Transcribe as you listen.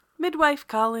Midwife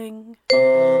calling.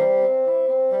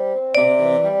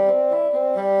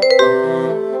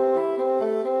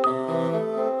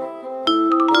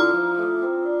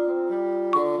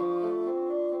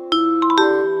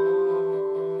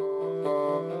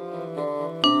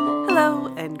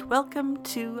 Hello and welcome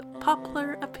to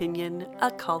Popular Opinion,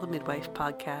 a Call the Midwife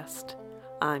podcast.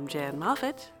 I'm Jan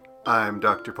Moffat. I'm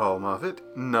Dr. Paul Moffat,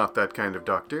 not that kind of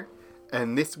doctor.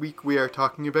 And this week we are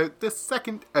talking about the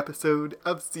second episode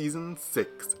of Season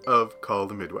 6 of Call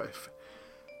the Midwife.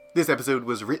 This episode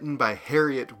was written by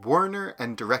Harriet Warner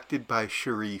and directed by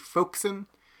Cherie Folkson.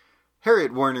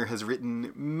 Harriet Warner has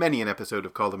written many an episode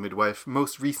of Call the Midwife,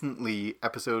 most recently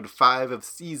episode 5 of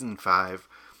Season 5,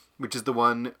 which is the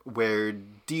one where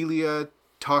Delia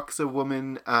talks a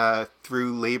woman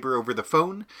through labor over the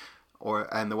phone,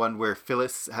 and the one where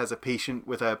Phyllis has a patient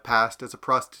with a past as a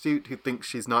prostitute who thinks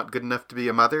she's not good enough to be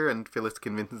a mother, and Phyllis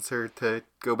convinces her to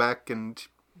go back and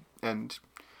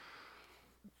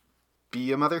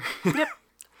be a mother. Yep,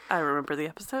 I remember the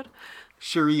episode.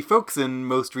 Cherie Folkson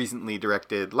most recently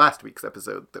directed last week's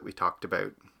episode that we talked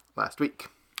about last week.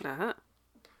 Uh-huh.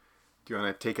 Do you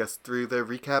want to take us through the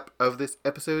recap of this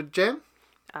episode, Jan?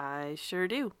 I sure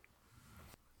do.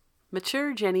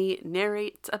 Mature Jenny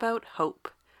narrates about hope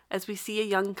as we see a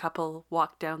young couple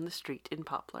walk down the street in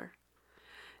Poplar.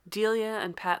 Delia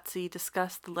and Patsy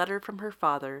discuss the letter from her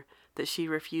father that she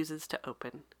refuses to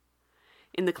open.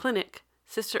 In the clinic,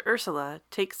 Sister Ursula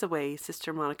takes away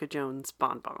Sister Monica Jones'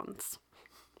 bonbons.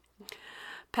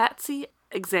 Patsy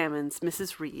examines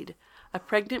Mrs. Reed, a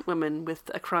pregnant woman with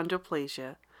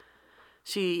achondroplasia.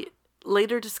 She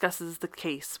later discusses the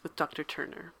case with Dr.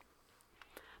 Turner.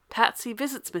 Patsy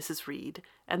visits Mrs. Reed,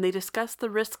 and they discuss the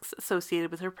risks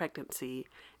associated with her pregnancy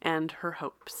and her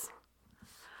hopes.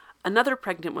 Another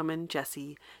pregnant woman,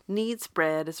 Jessie, needs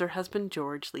bread as her husband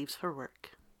George leaves for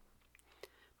work.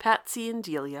 Patsy and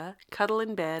Delia cuddle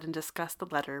in bed and discuss the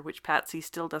letter, which Patsy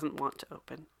still doesn't want to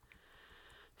open.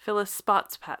 Phyllis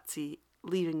spots Patsy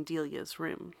leaving Delia's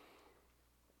room.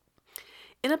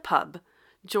 In a pub,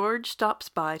 George stops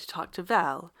by to talk to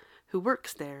Val, who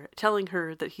works there, telling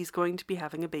her that he's going to be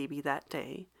having a baby that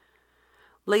day.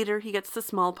 Later, he gets the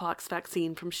smallpox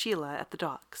vaccine from Sheila at the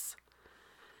docks.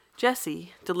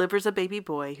 Jessie delivers a baby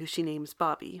boy who she names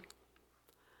Bobby.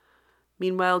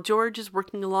 Meanwhile, George is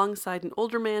working alongside an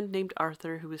older man named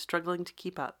Arthur who is struggling to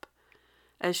keep up.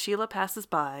 As Sheila passes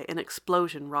by, an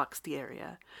explosion rocks the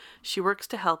area. She works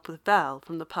to help with Val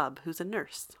from the pub, who's a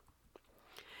nurse.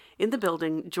 In the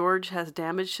building, George has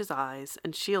damaged his eyes,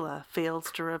 and Sheila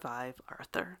fails to revive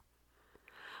Arthur.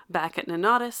 Back at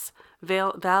Nonotis,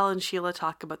 Val and Sheila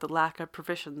talk about the lack of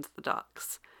provisions at the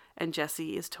docks, and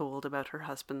Jessie is told about her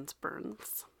husband's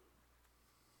burns.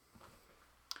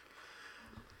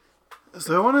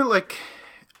 So I want to,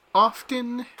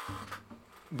 often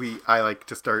I like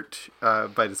to start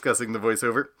by discussing the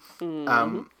voiceover.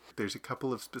 Mm-hmm. There's a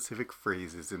couple of specific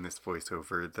phrases in this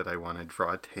voiceover that I want to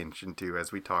draw attention to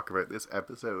as we talk about this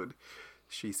episode.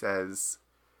 She says,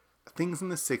 things in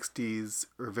the 60s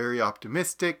are very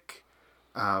optimistic,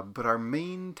 but our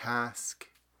main task,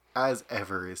 as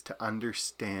ever, is to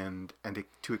understand and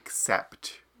to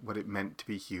accept what it meant to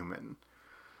be human.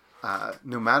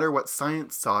 No matter what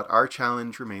science sought, our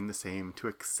challenge remained the same, to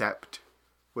accept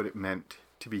what it meant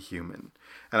to be human.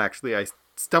 And actually, I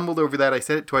stumbled over that. I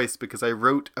said it twice because I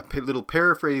wrote a little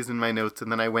paraphrase in my notes,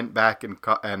 and then I went back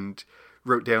and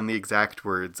wrote down the exact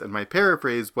words. And my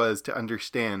paraphrase was to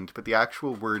understand, but the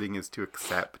actual wording is to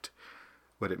accept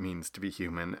what it means to be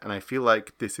human. And I feel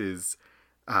like this is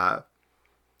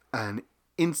an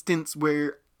instance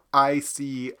where I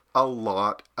see a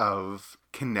lot of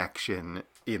connection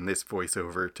in this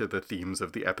voiceover to the themes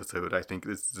of the episode. I think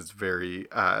this is very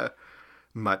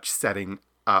much setting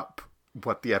up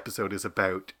what the episode is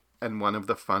about, and one of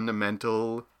the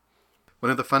fundamental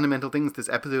things this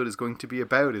episode is going to be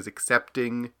about is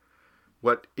accepting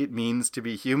what it means to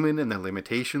be human, and the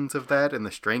limitations of that, and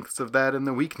the strengths of that, and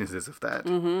the weaknesses of that.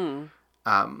 Mm-hmm.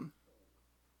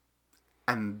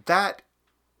 And that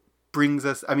brings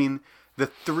us,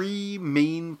 the three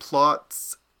main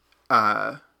plots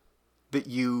that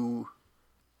you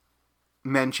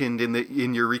mentioned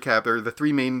in your recap, or the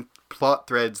three main plot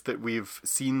threads that we've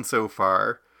seen so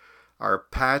far, are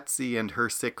Patsy and her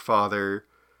sick father,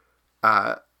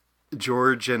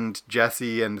 George and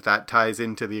Jessie, and that ties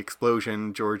into the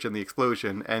explosion, George and the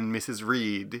explosion, and Mrs.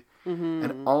 Reed. Mm-hmm.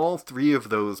 And all three of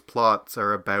those plots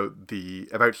are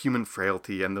about human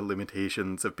frailty and the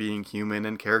limitations of being human,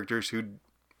 and characters who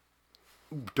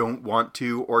don't want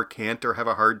to or can't or have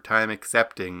a hard time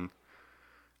accepting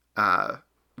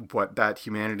what that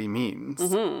humanity means.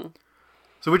 Mm-hmm.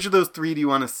 So which of those three do you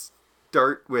want to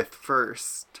start with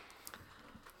first?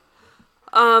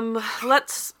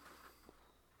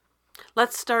 Let's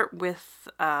start with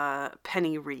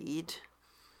Penny Reed,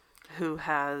 who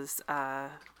has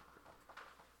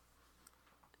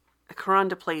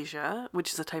achondroplasia,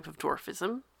 which is a type of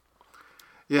dwarfism.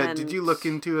 Yeah, And did you look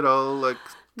into it all, like,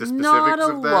 the specifics not a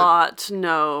of that? lot,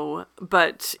 no.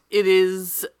 But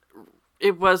it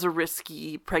was a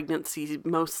risky pregnancy,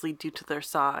 mostly due to their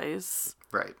size.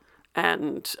 Right.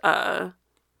 And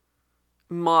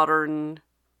modern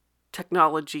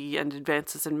technology and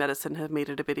advances in medicine have made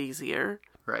it a bit easier.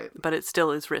 Right. But it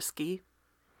still is risky.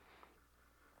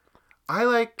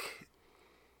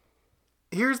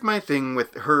 Here's my thing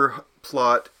with her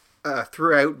plot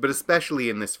throughout, but especially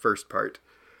in this first part.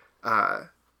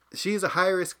 She's a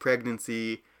high-risk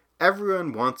pregnancy.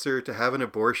 Everyone wants her to have an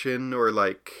abortion or,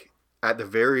 like, at the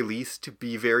very least, to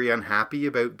be very unhappy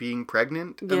about being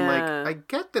pregnant. Yeah. And, like, I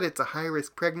get that it's a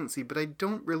high-risk pregnancy, but I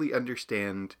don't really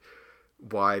understand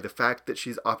why the fact that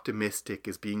she's optimistic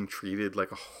is being treated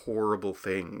like a horrible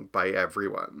thing by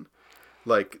everyone.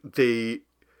 Like,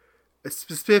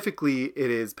 specifically,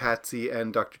 it is Patsy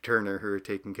and Dr. Turner who are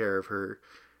taking care of her.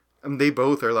 And they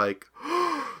both are like,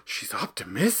 oh, she's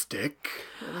optimistic.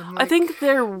 I think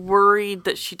they're worried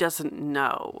that she doesn't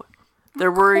know.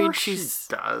 They're worried she she's...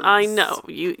 does. I know.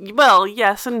 Well,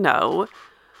 yes and no.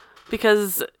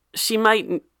 Because she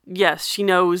might... Yes, she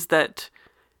knows that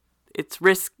it's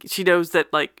risk. She knows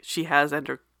that, like, she has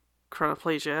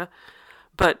achondroplasia.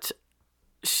 But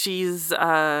she's...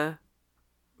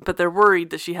 But they're worried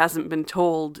that she hasn't been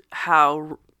told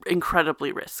how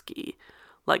incredibly risky.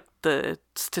 Like, the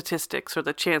statistics or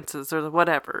the chances or the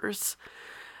whatevers.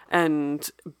 And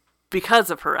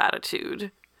because of her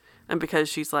attitude... And because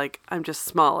she's like, I'm just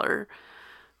smaller.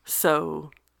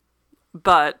 So,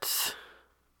 but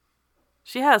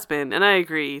she has been. And I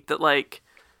agree that, like,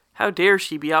 how dare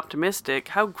she be optimistic?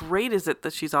 How great is it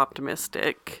that she's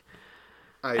optimistic?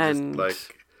 It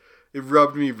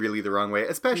rubbed me really the wrong way.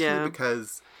 Especially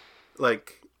because,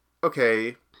 like,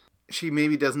 okay, she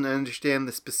maybe doesn't understand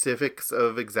the specifics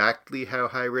of exactly how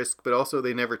high risk, but also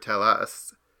they never tell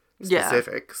us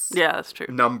specifics. Yeah, that's true.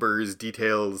 Numbers,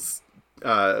 details,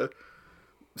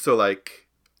 so, like,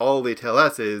 all they tell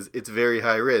us is it's very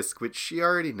high risk, which she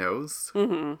already knows.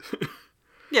 Mm-hmm.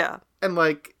 Yeah. And,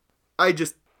 like, I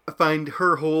just find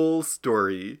her whole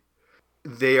story,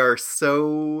 they are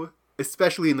so,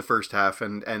 especially in the first half,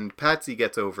 and Patsy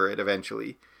gets over it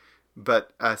eventually,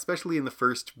 but especially in the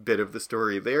first bit of the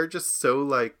story, they are just so,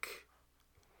 like,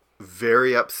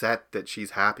 very upset that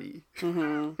she's happy.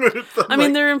 Mm-hmm. I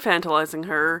mean, they're infantilizing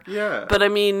her. Yeah. But, I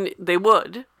mean, they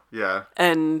would. Yeah.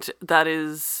 And that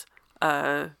is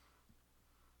a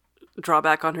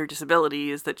drawback on her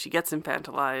disability, is that she gets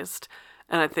infantilized.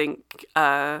 And I think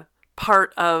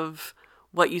part of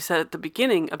what you said at the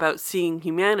beginning about seeing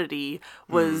humanity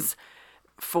was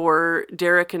for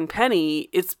Derek and Penny,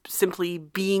 it's simply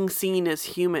being seen as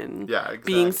human. Yeah,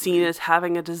 exactly. Being seen as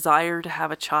having a desire to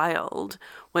have a child.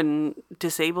 When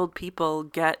disabled people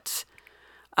get...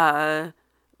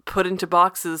 put into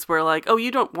boxes where, like, oh, you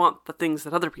don't want the things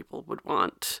that other people would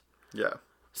want. Yeah.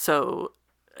 So,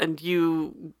 and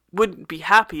you wouldn't be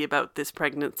happy about this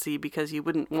pregnancy because you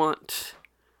wouldn't want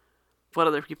what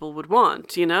other people would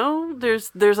want, you know? There's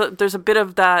a bit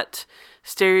of that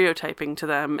stereotyping to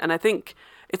them, and I think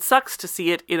it sucks to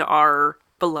see it in our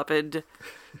beloved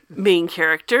main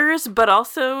characters, but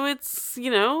also it's, you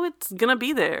know, it's gonna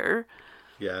be there.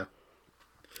 Yeah.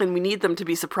 And we need them to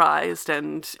be surprised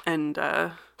and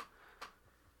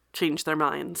change their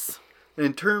minds.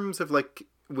 In terms of, like,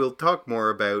 we'll talk more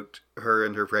about her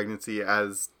and her pregnancy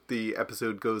as the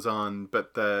episode goes on,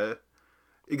 but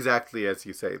exactly as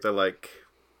you say, the, like,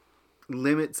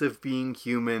 limits of being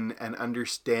human and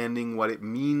understanding what it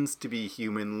means to be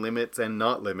human, limits and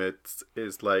not limits,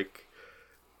 is, like,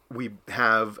 we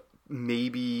have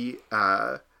maybe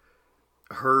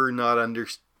her not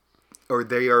or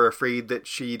they are afraid that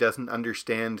she doesn't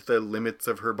understand the limits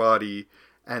of her body,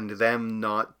 and them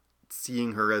not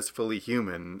seeing her as fully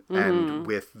human, and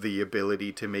with the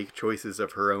ability to make choices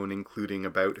of her own, including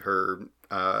about her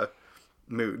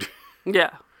mood.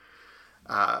 Yeah.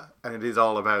 And it is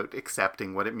all about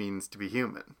accepting what it means to be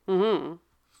human. Mm-hmm.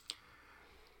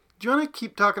 Do you want to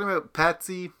keep talking about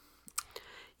Patsy?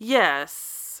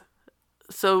 Yes.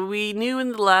 So we knew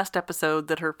in the last episode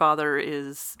that her father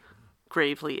is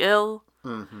gravely ill,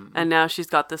 and now she's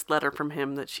got this letter from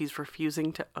him that she's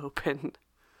refusing to open.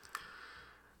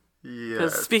 Yes.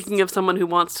 Because speaking of someone who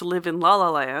wants to live in La La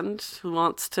Land, who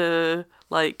wants to,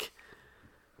 like,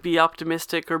 be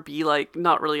optimistic or be like,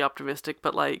 not really optimistic,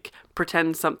 but like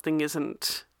pretend something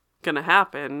isn't gonna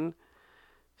happen.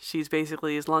 She's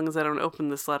basically, as long as I don't open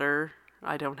this letter,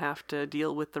 I don't have to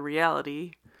deal with the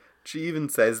reality. She even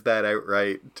says that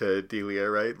outright to Delia,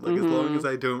 right? Like, as long as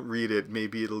I don't read it,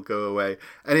 maybe it'll go away.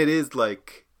 And it is,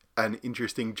 like, an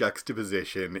interesting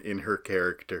juxtaposition in her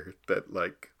character that,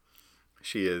 like,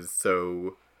 she is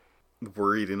so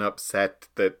worried and upset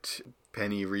that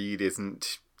Penny Reed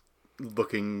isn't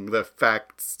looking the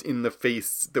facts in the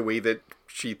face the way that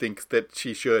she thinks that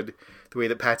she should, the way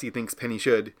that Patsy thinks Penny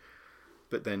should.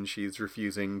 But then she's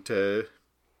refusing to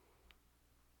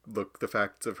look the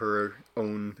facts of her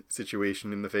own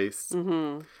situation in the face.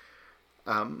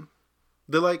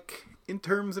 Like, in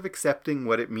terms of accepting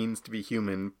what it means to be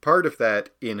human, part of that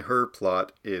in her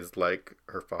plot is, like,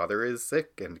 her father is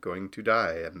sick and going to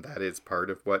die, and that is part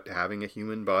of what having a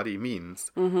human body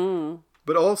means.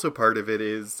 But also part of it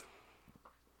is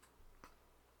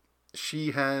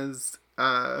she has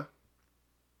a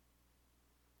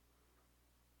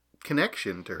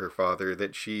connection to her father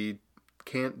that she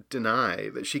can't deny,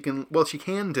 that she can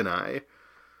deny,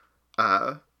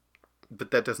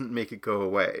 but that doesn't make it go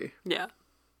away. Yeah.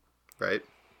 Right?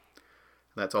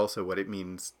 That's also what it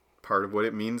means, part of what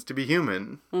it means to be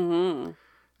human. And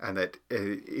that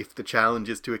if the challenge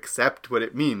is to accept what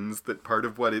it means, that part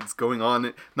of what is going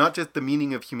on, not just the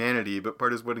meaning of humanity, but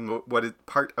part of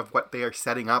what they are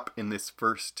setting up in this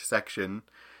first section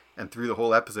and through the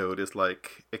whole episode is,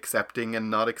 like, accepting and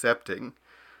not accepting.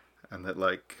 And that,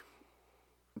 like,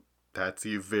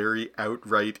 Patsy very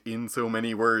outright in so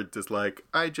many words is like,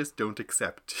 I just don't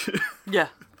accept the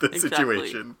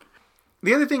situation.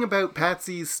 The other thing about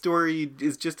Patsy's story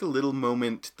is just a little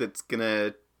moment that's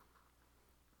gonna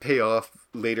pay off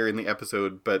later in the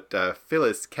episode, but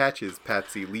Phyllis catches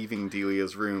Patsy leaving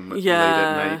Delia's room late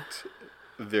at night.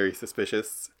 Very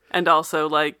suspicious. And also,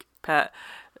 like,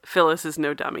 Phyllis is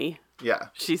no dummy. Yeah.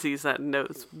 She sees that and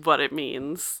knows what it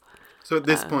means. So at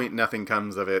this point, nothing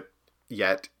comes of it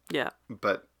yet. Yeah.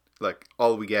 But, like,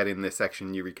 all we get in this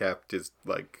section you recapped is,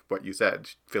 like, what you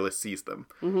said. Phyllis sees them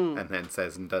and then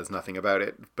says and does nothing about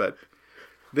it. But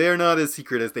they're not as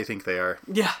secret as they think they are.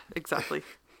 Yeah, exactly.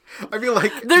 I feel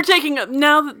like they're taking,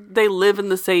 now that they live in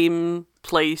the same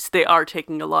place, they are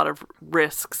taking a lot of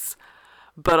risks,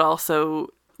 but also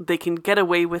they can get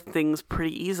away with things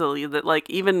pretty easily. That, like,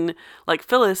 even, like,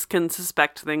 Phyllis can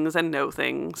suspect things and know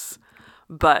things,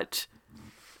 but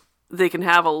they can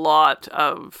have a lot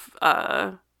of,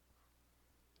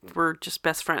 we're just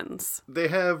best friends. They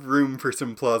have room for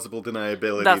some plausible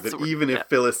deniability. If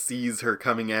Phyllis sees her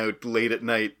coming out late at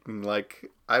night, and,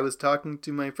 like, I was talking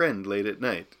to my friend late at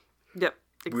night. Yep,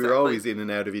 exactly. We're always in and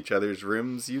out of each other's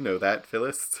rooms. You know that,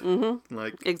 Phyllis.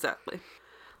 Like, exactly.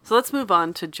 So let's move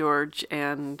on to George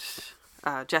and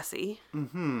Jessie,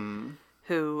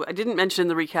 who I didn't mention in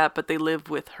the recap, but they live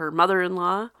with her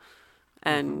mother-in-law,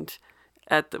 and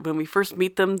when we first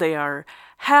meet them, they are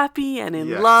happy and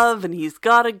in love, and he's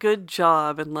got a good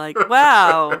job, and, like,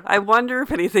 wow, I wonder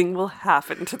if anything will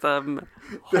happen to them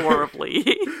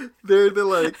horribly. They're the,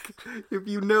 like, if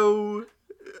you know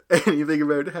anything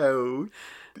about how,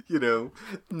 you know,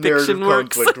 narrative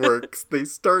conflict works, they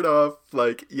start off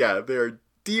like, they're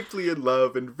deeply in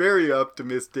love and very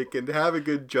optimistic and have a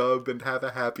good job and have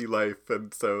a happy life,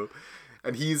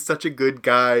 and he's such a good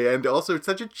guy and also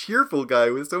such a cheerful guy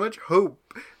with so much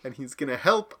hope, and he's gonna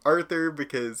help Arthur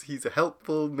because he's a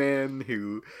helpful man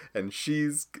and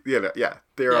she's, their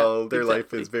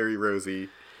life is very rosy,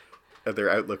 and their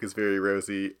outlook is very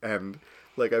rosy, and,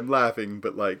 like, I'm laughing,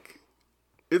 but, like,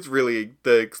 it's really,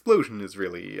 the explosion is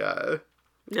really,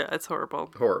 it's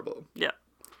horrible. Horrible. Yeah.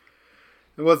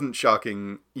 It wasn't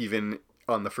shocking even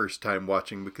on the first time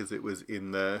watching because it was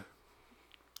in the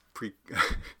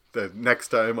the next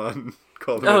time on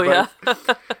Call Them Advice.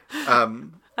 Yeah.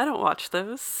 I don't watch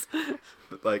those.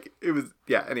 But, like, it was,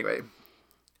 anyway.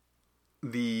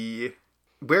 The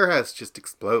warehouse just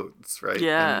explodes, right?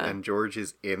 Yeah. And George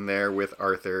is in there with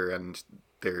Arthur, and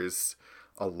there's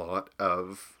a lot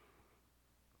of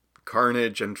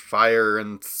carnage and fire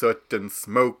and soot and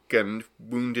smoke and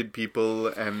wounded people,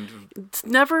 and it's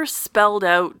never spelled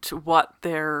out what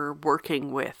they're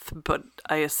working with, but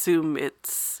I assume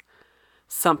it's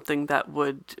something that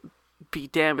would be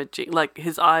damaging. Like,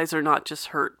 his eyes are not just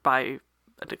hurt by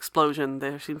an explosion,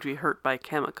 they seem to be hurt by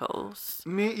chemicals.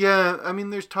 Yeah, I mean,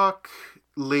 there's talk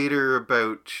later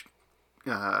about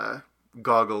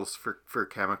goggles for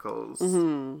chemicals.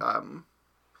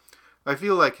 I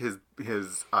feel like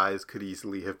his eyes could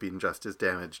easily have been just as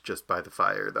damaged just by the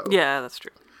fire, though. Yeah, that's true.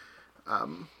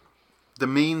 The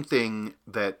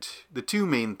two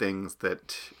main things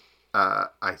that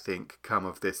I think, come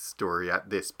of this story at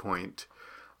this point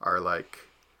are like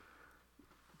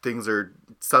things are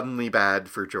suddenly bad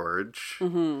for George.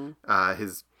 Mm-hmm.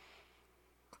 His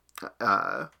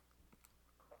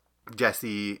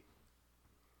Jesse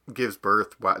gives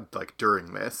birth like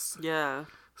during this. Yeah.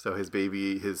 So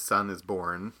his son is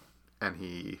born, and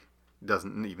he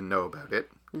doesn't even know about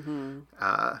it. Mm-hmm.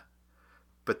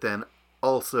 But then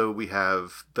also we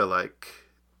have the like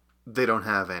they don't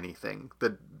have anything.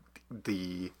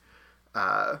 The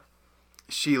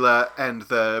Sheila and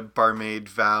the barmaid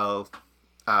Val,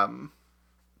 the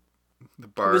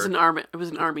bar It was an army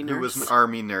nurse. who was an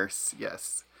army nurse,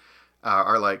 yes,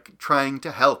 are like trying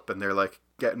to help, and they're like,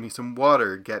 get me some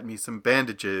water, get me some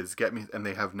bandages, and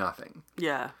they have nothing.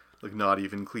 Yeah. Like not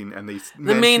even clean, and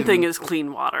The main thing is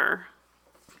clean water.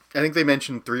 I think they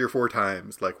mentioned 3 or 4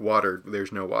 times, like, water,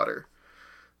 there's no water.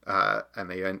 And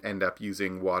they end up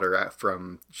using water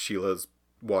from Sheila's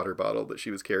water bottle that she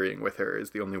was carrying with her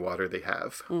is the only water they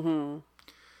have. Mm-hmm.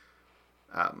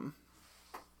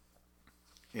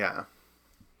 Yeah.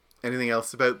 Anything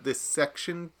else about this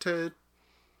section to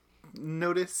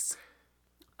notice?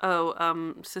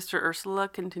 Oh, Sister Ursula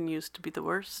continues to be the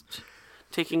worst.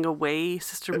 Taking away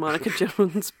Sister Monica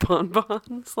Jones'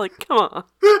 bonbons. Like, come on.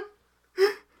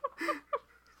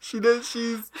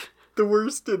 She's the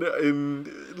worst in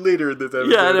later in this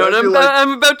episode. Yeah, no, and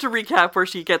I'm about to recap where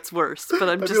she gets worse, but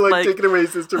I feel like taking away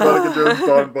Sister Monica Jones'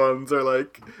 bonbons are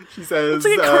like, she says,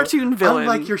 it's like a cartoon villain.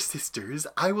 Unlike your sisters,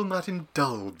 I will not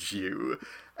indulge you.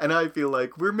 And I feel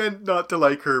like we're meant not to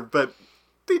like her, but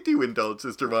they do indulge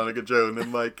Sister Monica Jones,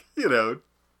 and like, you know,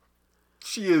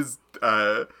 she is,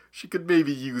 she could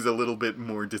maybe use a little bit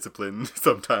more discipline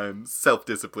sometimes.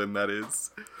 Self-discipline, that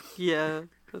is. Yeah,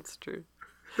 that's true.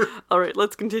 All right,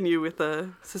 let's continue with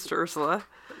Sister Ursula.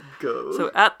 Go.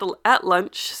 So at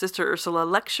lunch, Sister Ursula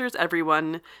lectures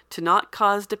everyone to not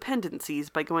cause dependencies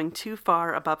by going too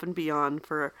far above and beyond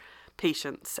for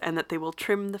patients, and that they will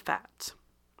trim the fat.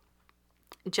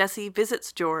 Jesse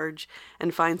visits George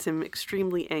and finds him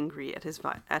extremely angry at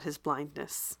his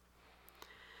blindness.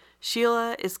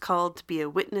 Sheila is called to be a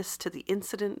witness to the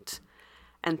incident,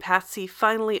 and Patsy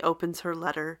finally opens her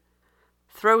letter,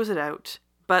 throws it out,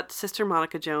 but Sister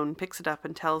Monica Joan picks it up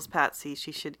and tells Patsy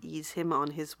she should ease him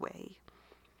on his way.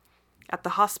 At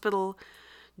the hospital,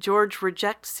 George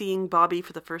rejects seeing Bobby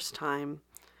for the first time.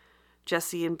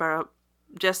 Jesse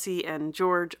and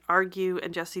George argue,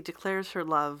 and Jesse declares her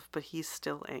love, but he's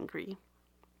still angry.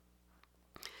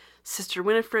 Sister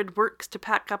Winifred works to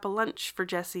pack up a lunch for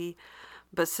Jesse,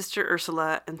 but Sister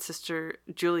Ursula and Sister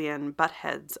Julienne butt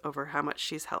heads over how much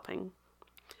she's helping.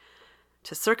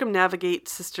 To circumnavigate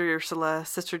Sister Ursula,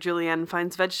 Sister Julienne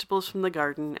finds vegetables from the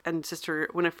garden, and Sister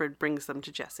Winifred brings them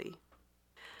to Jesse.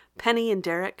 Penny and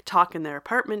Derek talk in their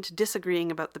apartment,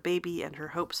 disagreeing about the baby and her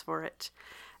hopes for it,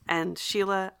 and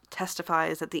Sheila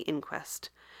testifies at the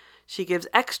inquest. She gives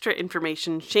extra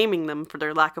information, shaming them for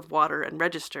their lack of water and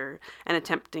register, and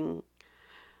attempting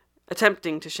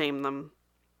to shame them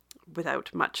without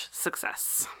much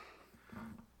success.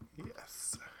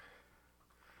 Yes.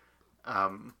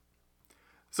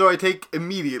 So I take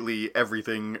immediately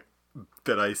everything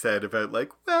that I said about,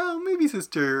 like, well, maybe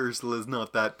Sister Ursula's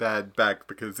not that bad back,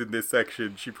 because in this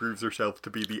section she proves herself to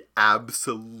be the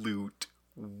absolute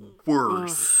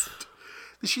worst.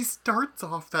 She starts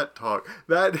off that talk.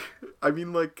 I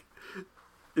mean, like,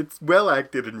 it's well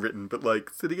acted and written, but, like,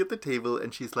 sitting at the table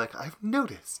and she's like, I've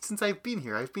noticed since I've been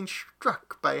here, I've been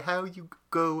struck by how you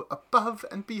go above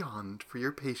and beyond for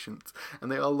your patients. And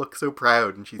they all look so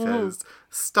proud, and she says,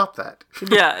 stop that.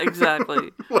 Yeah,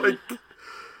 exactly. Like,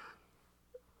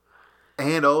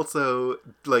 and also,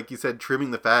 like you said, trimming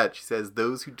the fat. She says,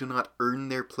 those who do not earn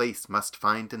their place must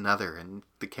find another. And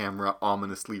the camera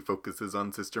ominously focuses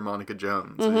on Sister Monica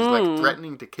Jones. So she's like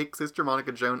threatening to kick Sister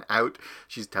Monica Jones out.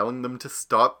 She's telling them to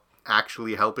stop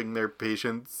actually helping their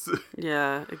patients.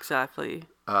 Yeah, exactly.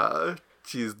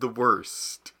 She's the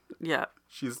worst. Yeah.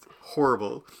 She's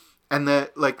horrible. And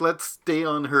that, like, let's stay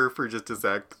on her for just a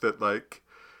sec. That, like,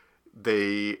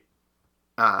 they,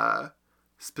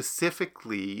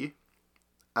 specifically,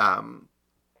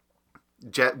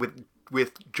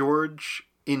 with George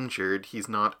injured, he's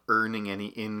not earning any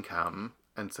income,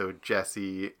 and so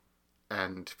Jesse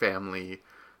and family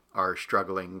are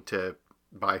struggling to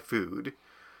buy food,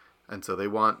 and so they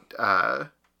want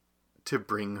to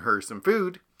bring her some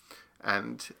food,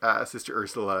 and Sister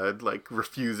Ursula, like,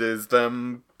 refuses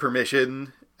them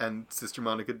permission, and Sister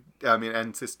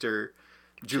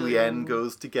Julienne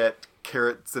goes to get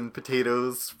carrots and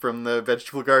potatoes from the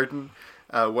vegetable garden.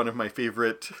 One of my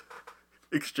favorite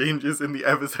exchanges in the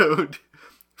episode.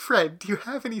 Fred, do you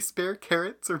have any spare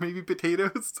carrots or maybe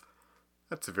potatoes?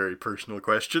 That's a very personal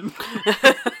question.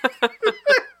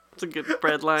 It's a good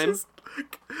Fred line.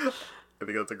 I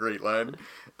think that's a great line.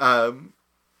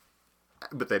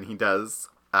 But then he does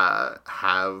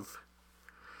have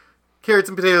carrots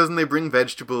and potatoes, and they bring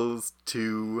vegetables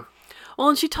to... Well,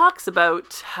 and she talks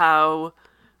about how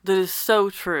that is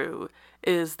so true,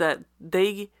 is that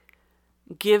they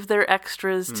give their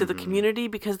extras to the community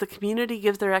because the community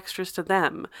gives their extras to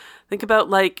them. Think about,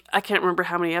 like, I can't remember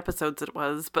how many episodes it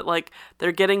was, but, like,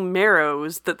 they're getting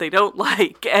marrows that they don't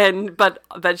like, but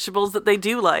vegetables that they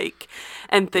do like,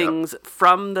 and things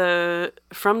from the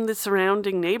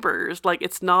surrounding neighbors. Like,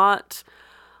 it's not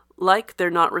like they're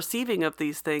not receiving of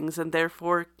these things and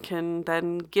therefore can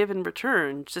then give in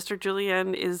return. Sister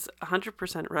Julienne is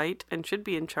 100% right and should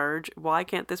be in charge. Why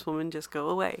can't this woman just go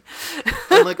away?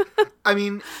 And I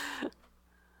mean,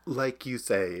 like you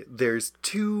say, there's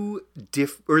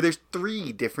there's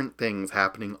three different things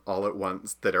happening all at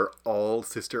once that are all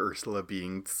Sister Ursula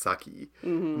being sucky.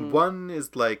 Mm-hmm. One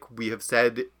is, like we have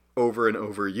said over and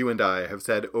over, you and I have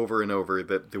said over and over,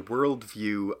 that the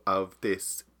worldview of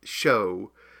this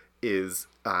show is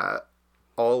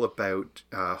all about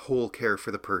whole care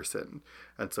for the person.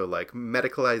 And so, like,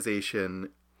 medicalization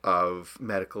of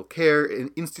medical care, and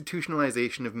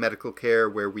institutionalization of medical care,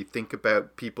 where we think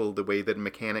about people the way that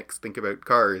mechanics think about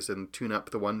cars and tune up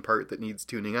the one part that needs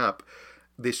tuning up.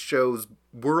 This show's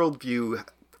worldview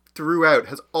throughout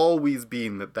has always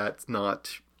been that that's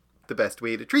not the best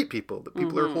way to treat people, that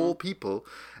people are whole people,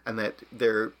 and that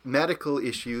their medical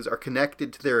issues are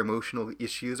connected to their emotional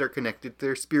issues, are connected to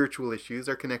their spiritual issues,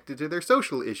 are connected to their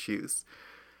social issues.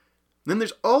 Then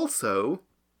there's also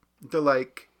the,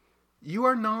 like, you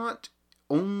are not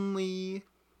only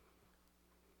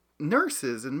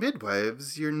nurses and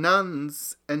midwives, you're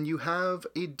nuns, and you have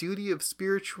a duty of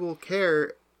spiritual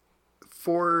care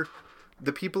for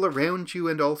the people around you,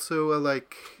 and also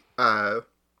a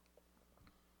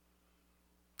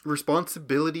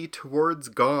responsibility towards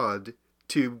God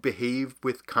to behave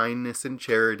with kindness and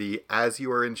charity as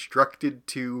you are instructed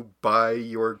to by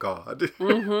your God.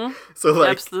 Mm-hmm. So, like,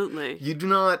 absolutely, you do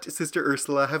not, Sister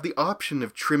Ursula, have the option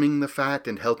of trimming the fat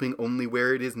and helping only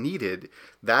where it is needed.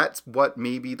 That's what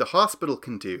maybe the hospital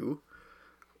can do,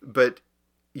 but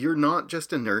you're not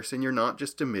just a nurse and you're not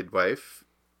just a midwife.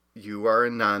 You are a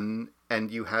nun,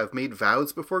 and you have made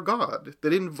vows before God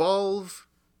that involve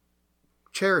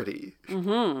charity.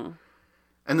 Mm-hmm.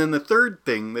 And then the third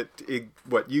thing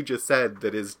what you just said,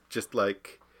 that is just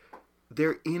like,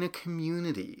 they're in a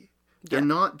community. They're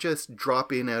not just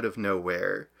drop in out of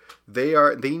nowhere. They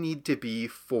need to be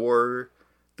for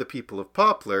the people of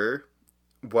Poplar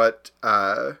what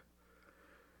I've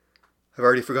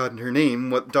already forgotten her name,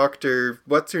 what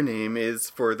what's her name is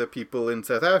for the people in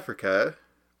South Africa.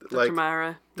 Dr.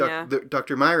 Myra.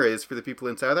 Dr. Myra is for the people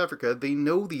in South Africa. They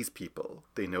know these people.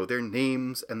 They know their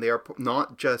names, and they are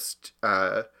not just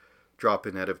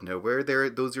dropping out of nowhere.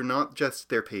 Those are not just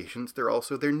their patients. They're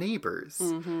also their neighbors.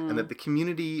 Mm-hmm. And that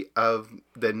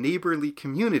the neighborly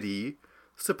community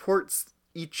supports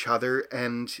each other,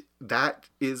 and that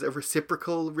is a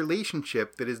reciprocal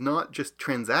relationship that is not just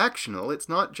transactional. It's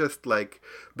not just like,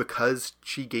 because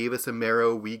she gave us a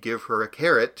marrow, we give her a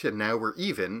carrot, and now we're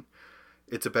even.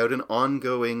 It's about an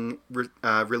ongoing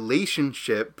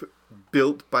relationship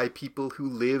built by people who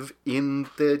live in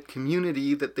the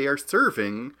community that they are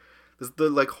serving. This is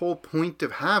the whole point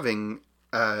of having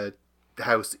a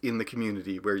house in the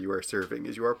community where you are serving,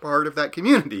 is you are part of that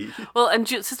community. Well, and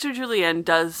Sister Julienne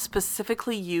does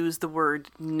specifically use the word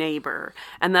neighbor,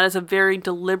 and that is a very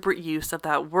deliberate use of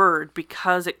that word,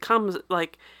 because it comes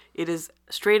it is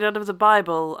straight out of the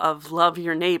Bible of love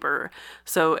your neighbor.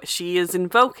 So she is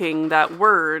invoking that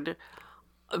word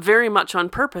very much on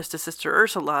purpose to Sister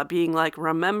Ursula, being like,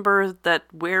 remember that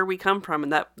where we come from,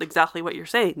 and that exactly what you're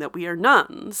saying, that we are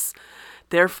nuns.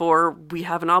 Therefore, we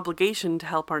have an obligation to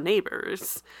help our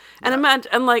neighbors. And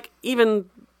even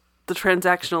the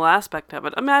transactional aspect of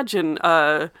it. Imagine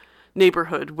a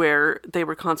neighborhood where they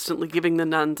were constantly giving the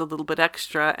nuns a little bit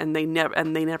extra, and they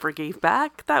never gave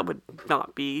back. That would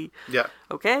not be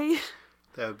okay.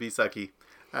 That would be sucky.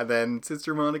 And then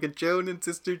Sister Monica Joan and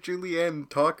Sister Julienne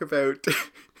talk about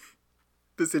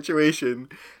the situation,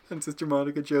 and Sister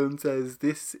Monica Joan says,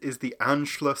 "This is the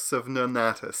Anschluss of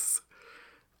Nonatus,"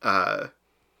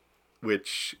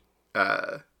 which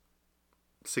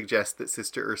suggests that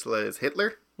Sister Ursula is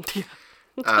Hitler.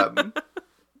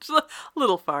 A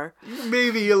little far.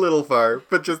 Maybe a little far,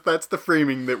 but just that's the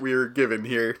framing that we're given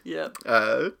here. Yeah.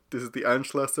 This is the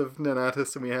Anschluss of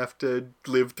Nonatus, and we have to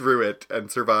live through it and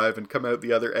survive and come out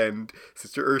the other end.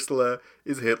 Sister Ursula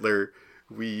is Hitler.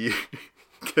 we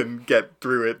can get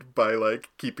through it by, like,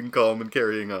 keeping calm and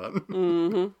carrying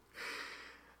on.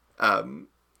 Mm-hmm.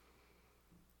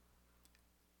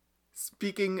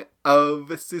 Speaking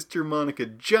of Sister Monica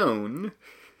Joan,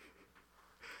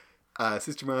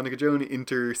 Sister Monica Joan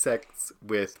intersects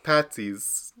with Patsy's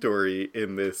story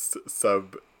in this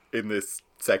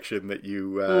section that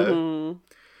you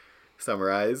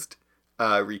summarized,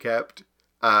 recapped.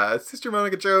 Sister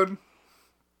Monica Joan,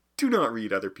 do not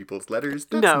read other people's letters.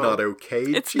 That's not okay.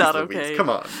 It's Jeez not Louise, okay. Come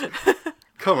on.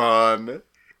 Come on.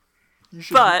 You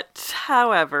should... But,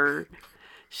 however,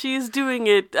 she's doing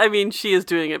it, I mean, she is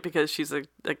doing it because she's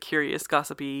a curious,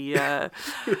 gossipy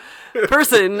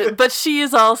person, but she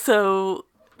is also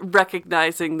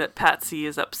recognizing that Patsy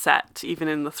is upset, even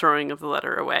in the throwing of the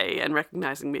letter away, and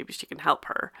recognizing maybe she can help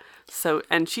her. So,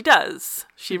 and she does.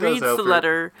 She reads the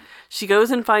letter. She goes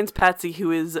and finds Patsy,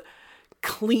 who is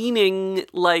cleaning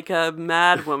like a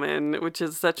mad woman, which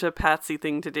is such a Patsy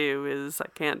thing to do, is I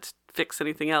can't fix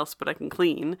anything else, but I can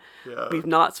clean. Yeah.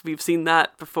 We've seen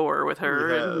that before with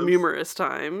her numerous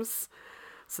times.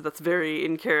 So that's very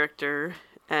in character.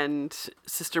 And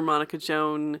Sister Monica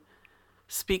Joan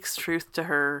speaks truth to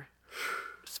her,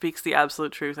 speaks the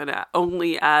absolute truth, and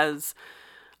only as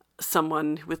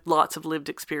someone with lots of lived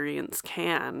experience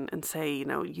can, and say, you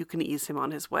know, you can ease him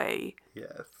on his way.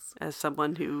 Yes. As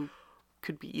someone who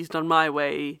could be eased on my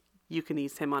way, you can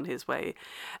ease him on his way.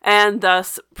 And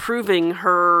thus proving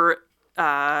her,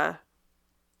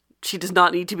 she does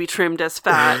not need to be trimmed as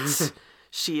fat.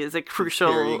 She is a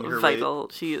crucial, vital,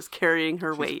 weight. She is carrying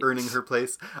her weight. Earning her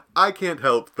place. I can't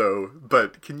help, though,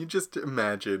 but can you just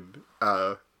imagine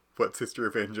what Sister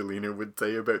Evangelina would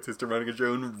say about Sister Monica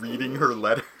Joan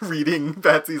reading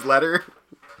Patsy's letter?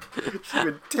 She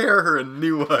would tear her a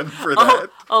new one for that.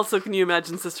 Also, can you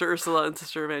imagine Sister Ursula and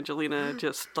Sister Evangelina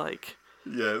just, like...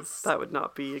 Yes. That would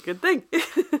not be a good thing.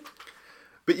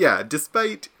 But yeah,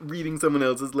 despite reading someone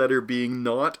else's letter being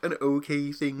not an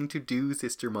okay thing to do,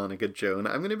 Sister Monica Joan,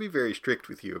 I'm going to be very strict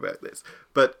with you about this.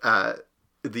 But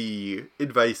the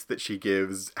advice that she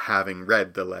gives, having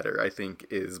read the letter, I think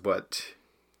is what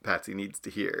Patsy needs to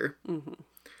hear. Mm-hmm.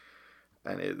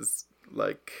 And is,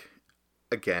 like,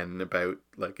 again, about,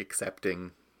 like,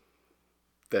 accepting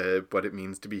what it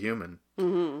means to be human.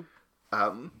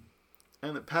 Mm-hmm.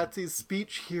 And Patsy's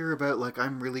speech here about, like,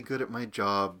 I'm really good at my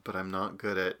job, but I'm not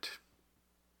good at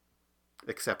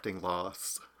accepting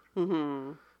loss,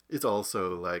 is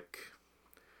also, like,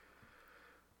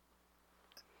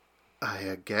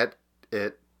 I get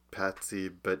it, Patsy,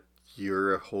 but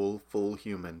you're a whole, full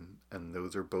human, and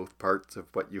those are both parts of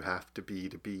what you have to be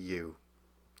you.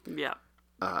 Yeah.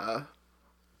 And,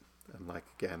 like,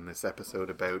 again, this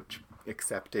episode about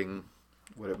accepting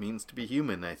what it means to be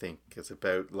human, I think, is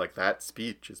about, like, that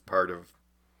speech is part of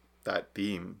that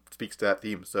theme, speaks to that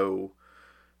theme so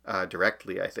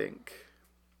directly, I think.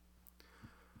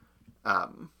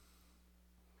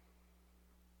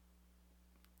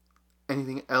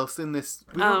 Anything else in this?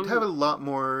 We don't have a lot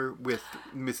more with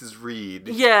Mrs. Reed.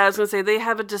 Yeah, I was going to say, they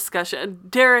have a discussion.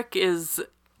 Derek is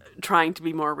trying to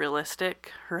be more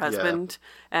realistic, her husband,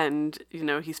 and, you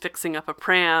know, he's fixing up a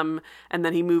pram, and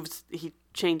then he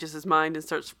changes his mind and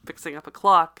starts fixing up a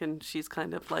clock, and she's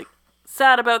kind of, like,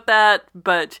 sad about that,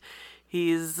 but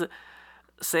he's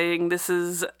saying this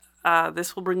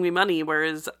will bring me money,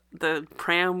 whereas the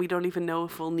pram we don't even know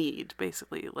if we'll need,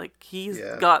 basically. Like, he's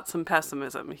got some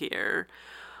pessimism here,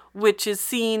 which is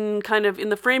seen kind of in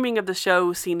the framing of the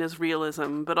show, seen as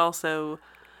realism, but also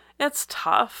it's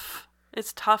tough.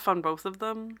 It's tough on both of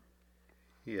them.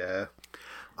 Yeah.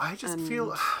 I just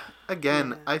feel,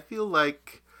 again, I feel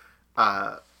like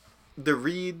the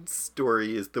Reed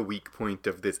story is the weak point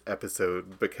of this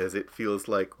episode, because it feels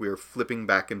like we're flipping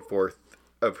back and forth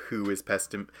of who is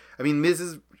pessimistic. I mean,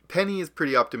 Mrs. Penny is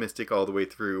pretty optimistic all the way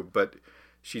through, but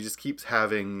she just keeps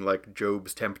having, like,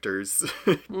 Job's tempters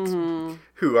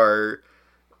who are,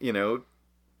 you know,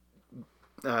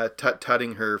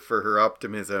 tutting her for her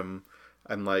optimism.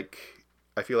 And, like,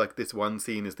 I feel like this one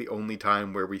scene is the only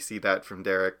time where we see that from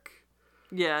Derek.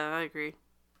 Yeah, I agree.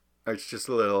 It's just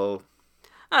a little...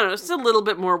 I don't know, it's a little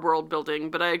bit more world building,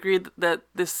 but I agree that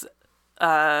this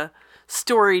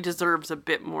story deserves a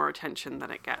bit more attention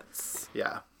than it gets.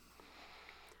 Yeah.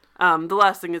 The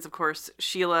last thing is, of course,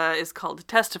 Sheila is called to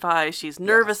testify. She's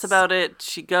nervous about it.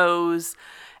 She goes,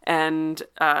 and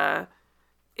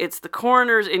it's the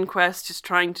coroner's inquest, just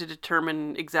trying to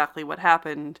determine exactly what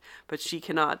happened, but she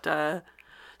cannot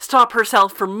stop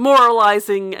herself from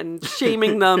moralizing and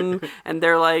shaming them, and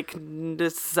they're like,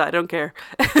 I don't care,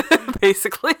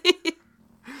 basically.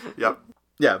 Yep.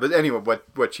 Yeah, but anyway,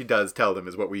 what she does tell them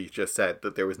is what we just said,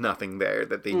 that there was nothing there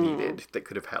that they needed that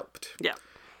could have helped. Yeah.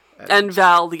 And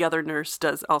Val, the other nurse,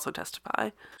 does also testify.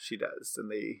 She does,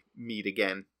 and they meet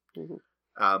again.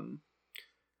 Mm-hmm.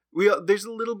 There's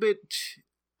a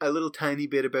little tiny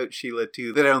bit about Sheila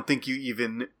too that I don't think you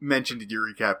even mentioned in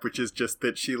your recap, which is just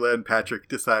that Sheila and Patrick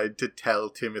decide to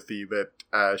tell Timothy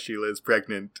that Sheila is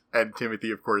pregnant, and Timothy,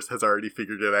 of course, has already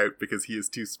figured it out because he is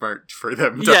too smart for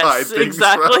them to hide things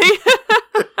exactly. from.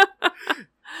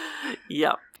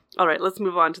 Yep. All right, let's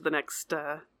move on to the next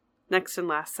and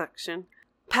last section.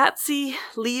 Patsy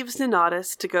leaves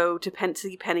Nonatus to go to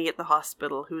see Penny at the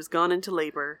hospital, who's gone into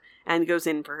labor, and goes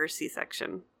in for her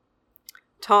C-section.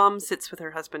 Tom sits with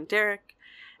her husband Derek,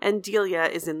 and Delia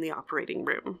is in the operating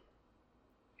room.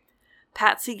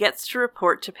 Patsy gets to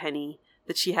report to Penny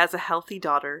that she has a healthy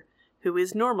daughter who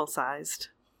is normal-sized.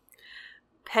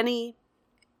 Penny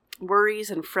worries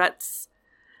and frets,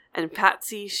 and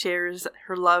Patsy shares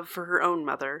her love for her own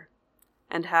mother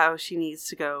and how she needs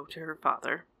to go to her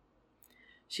father.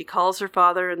 She calls her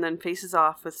father and then faces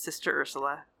off with Sister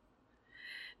Ursula.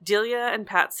 Delia and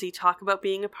Patsy talk about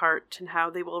being apart and how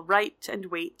they will write and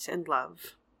wait and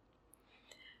love.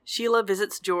 Sheila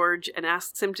visits George and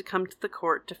asks him to come to the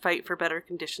court to fight for better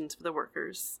conditions for the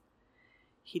workers.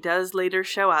 He does later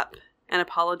show up and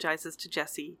apologizes to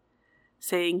Jessie,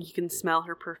 saying he can smell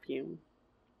her perfume.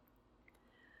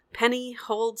 Penny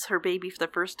holds her baby for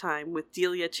the first time, with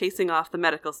Delia chasing off the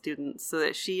medical students so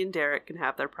that she and Derek can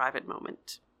have their private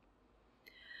moment.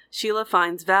 Sheila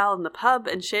finds Val in the pub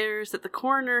and shares that the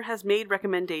coroner has made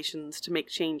recommendations to make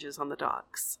changes on the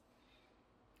docks.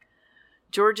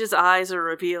 George's eyes are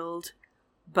revealed,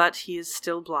 but he is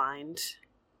still blind.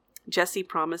 Jessie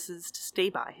promises to stay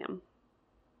by him.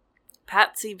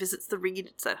 Patsy visits the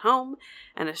Reeds at home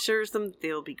and assures them that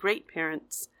they will be great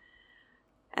parents.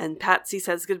 And Patsy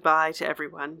says goodbye to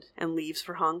everyone and leaves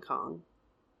for Hong Kong.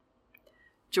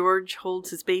 George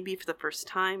holds his baby for the first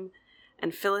time,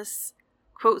 and Phyllis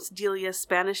quotes Delia's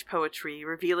Spanish poetry,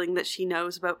 revealing that she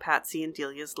knows about Patsy and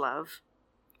Delia's love.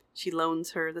 She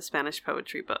loans her the Spanish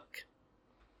poetry book.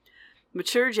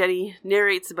 Mature Jenny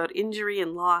narrates about injury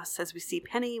and loss as we see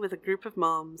Penny with a group of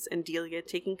moms and Delia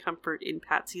taking comfort in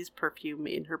Patsy's perfume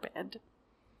in her bed.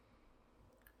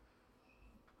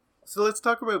 So let's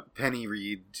talk about Penny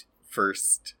Reed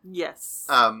first. Yes.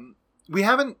 We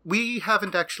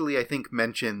haven't actually, I think,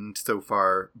 mentioned so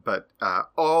far, but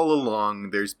all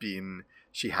along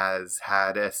she has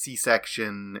had a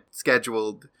C-section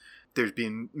scheduled. There's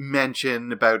been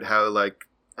mention about how,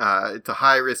 it's a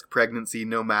high-risk pregnancy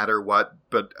no matter what,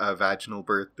 but a vaginal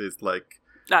birth is,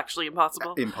 actually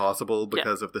impossible. Impossible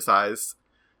because of the size.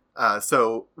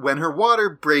 So when her water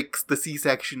breaks, the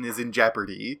C-section is in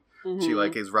jeopardy. Mm-hmm. She,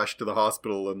 is rushed to the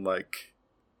hospital, and,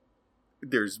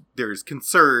 there's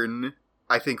concern,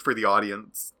 I think, for the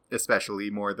audience,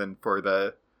 especially more than for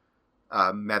the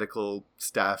medical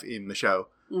staff in the show.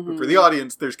 Mm-hmm. But for the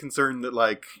audience, there's concern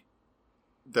that,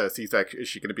 the C-section, is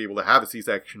she going to be able to have a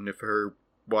C-section if her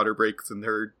water breaks and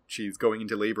she's going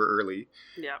into labor early?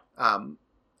 Yeah. And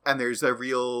there's a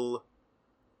real,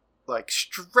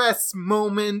 stress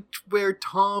moment where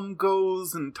Tom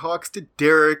goes and talks to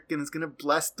Derek and is going to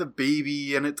bless the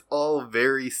baby, and it's all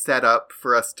very set up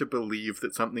for us to believe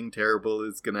that something terrible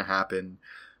is going to happen,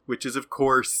 which is, of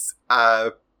course,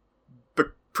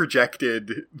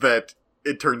 projected that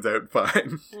it turns out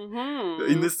fine.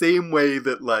 Mm-hmm. In the same way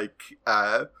that,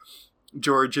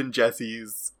 George and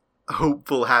Jessie's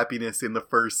hopeful happiness in the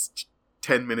first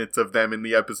 10 minutes of them in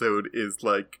the episode is,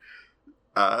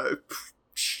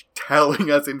 telling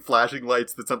us in flashing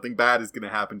lights that something bad is going to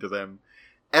happen to them.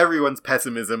 Everyone's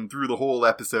pessimism through the whole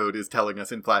episode is telling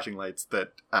us in flashing lights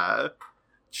that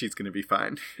she's going to be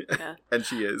fine. Yeah. And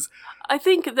she is. I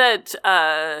think that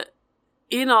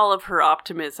in all of her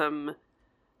optimism,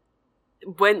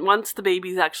 once the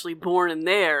baby's actually born in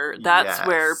there, that's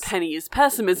where Penny's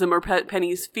pessimism or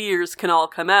Penny's fears can all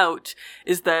come out,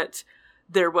 is that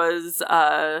there was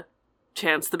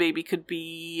chance the baby could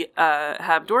be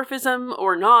have dwarfism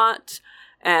or not,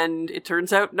 and it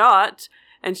turns out not,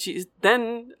 and she's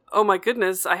then, oh my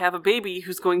goodness, I have a baby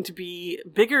who's going to be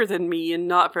bigger than me and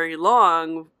not very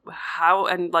long. How,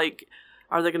 and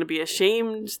are they going to be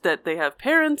ashamed that they have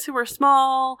parents who are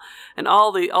small? And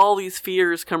all these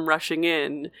fears come rushing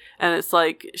in, and it's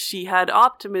she had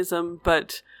optimism,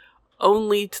 but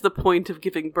only to the point of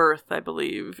giving birth, I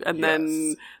believe, and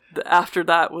then after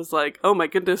that was oh my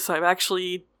goodness,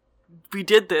 we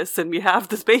did this and we have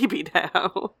this baby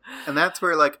now. And that's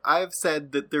where, I've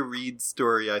said that the Reed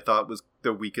story I thought was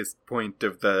the weakest point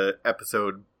of the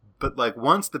episode, But, like,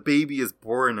 once the baby is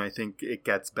born, I think it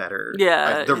gets better.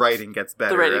 Yeah. The writing gets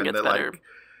better. The writing gets better. Like,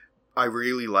 I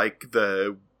really like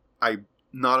I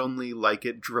not only like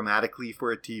it dramatically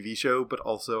for a TV show, but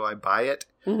also I buy it.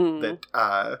 Mm-hmm.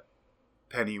 That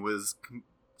Penny was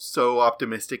so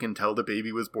optimistic until the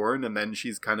baby was born, and then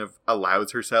she's kind of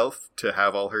allows herself to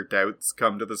have all her doubts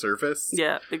come to the surface.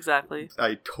 Yeah, exactly.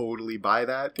 I totally buy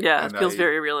that. Yeah, it feels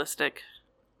very realistic.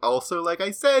 Also, like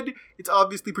I said, it's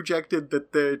obviously projected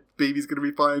that the baby's gonna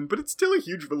be fine, but it's still a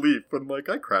huge relief. And, like,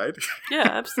 I cried. Yeah,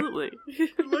 absolutely.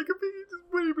 Like, a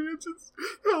baby is just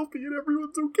healthy and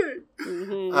everyone's okay.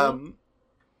 Mm-hmm.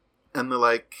 And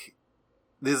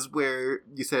this is where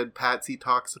you said Patsy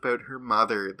talks about her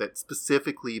mother, that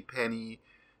specifically Penny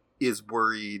is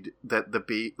worried that the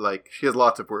baby, like, she has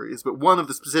lots of worries, but one of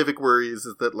the specific worries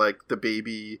is that, like, the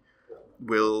baby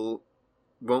won't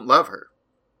love her.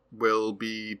 Will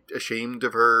be ashamed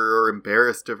of her or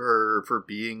embarrassed of her for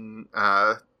being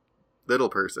a little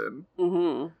person.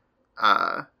 Mm-hmm.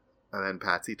 And then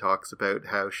Patsy talks about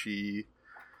how she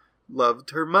loved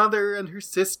her mother and her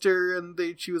sister, and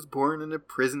she was born in a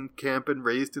prison camp and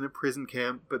raised in a prison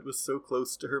camp, but was so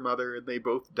close to her mother, and they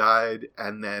both died.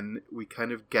 And then we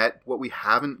kind of get what we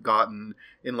haven't gotten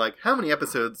in, like, how many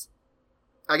episodes?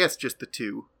 I guess just the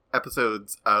 2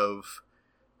 episodes of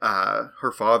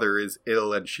her father is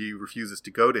ill and she refuses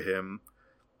to go to him.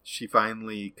 She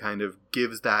finally kind of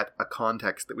gives that a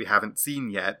context that we haven't seen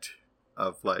yet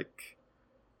of, like,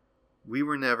 we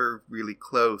were never really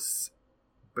close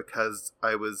because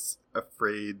I was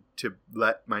afraid to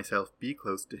let myself be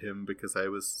close to him because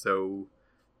the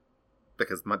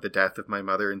death of my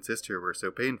mother and sister were so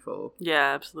painful.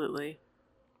 Yeah, absolutely.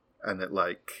 And that,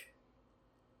 like,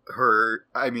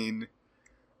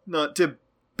 not to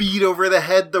beat over the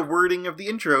head the wording of the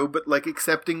intro, but, like,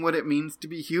 accepting what it means to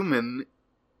be human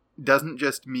doesn't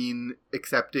just mean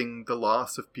accepting the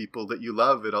loss of people that you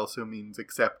love. It also means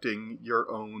accepting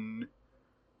your own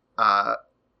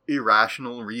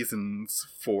irrational reasons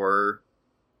for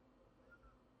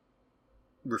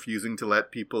refusing to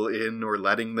let people in or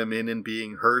letting them in and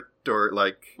being hurt, or,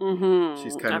 like,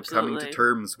 she's kind of coming to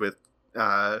terms with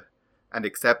and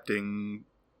accepting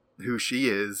who she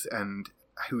is and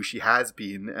who she has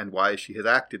been and why she has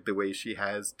acted the way she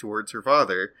has towards her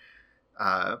father.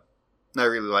 I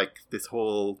really like this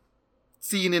whole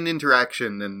scene and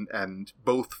interaction, and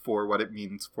both for what it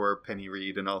means for Penny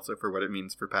Reed and also for what it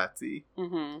means for Patsy.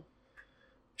 Mm-hmm.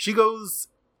 She goes,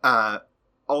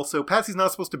 also, Patsy's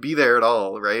not supposed to be there at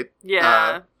all, right?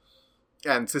 Yeah.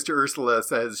 And Sister Ursula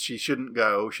says she shouldn't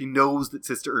go. She knows that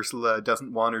Sister Ursula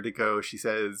doesn't want her to go. She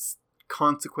says,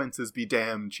 consequences be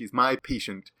damned. She's my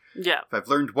patient. Yeah. If I've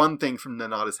learned one thing from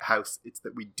Nonna's house, it's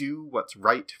that we do what's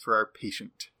right for our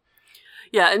patient.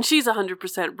 Yeah, and she's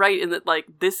 100% right in that, like,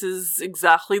 this is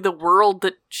exactly the world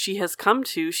that she has come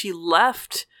to. She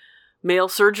left male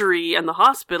surgery and the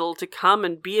hospital to come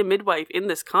and be a midwife in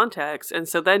this context. And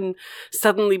so then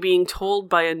suddenly being told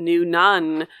by a new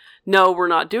nun, no, we're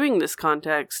not doing this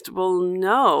context. Well,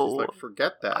 no. She's like,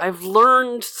 forget that. I've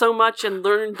learned so much and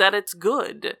learned that it's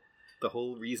good. The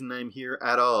whole reason I'm here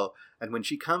at all. And when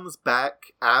she comes back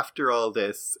after all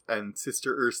this, and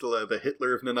Sister Ursula, the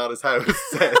Hitler of Nonna's house,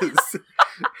 says,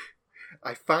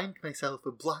 I find myself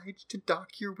obliged to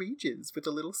dock your wages with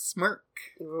a little smirk.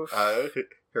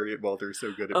 Harriet Walter's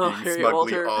so good at being Harriet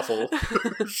smugly Walter. awful.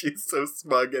 She's so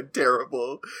smug and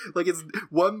terrible. Like, it's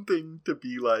one thing to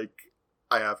be like,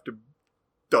 I have to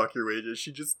dock your wages.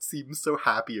 She just seems so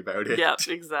happy about it. Yep,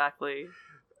 exactly.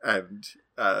 And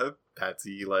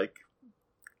Patsy, like,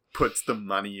 puts the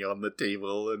money on the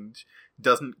table and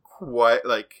doesn't quite,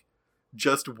 like,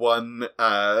 just one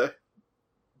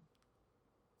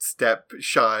step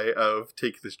shy of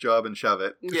take this job and shove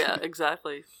it. Yeah,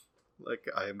 exactly. Like,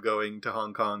 I am going to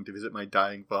Hong Kong to visit my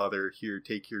dying father. Here,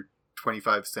 take your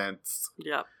 25 cents.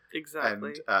 Yeah,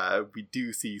 exactly. And we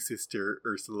do see Sister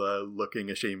Ursula looking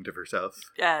ashamed of herself.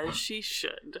 As she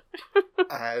should.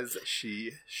 As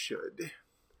she should.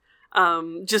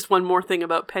 Just one more thing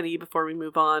about Penny before we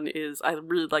move on is I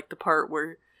really like the part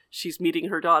where she's meeting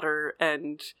her daughter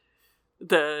and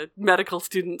the medical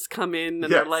students come in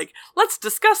and they're like, let's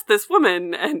discuss this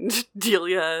woman, and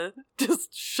Delia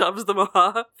just shoves them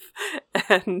off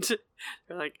and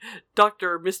they're like,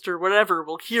 Dr. Mr. whatever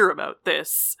will hear about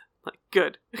this. Like,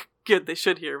 good, they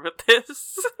should hear about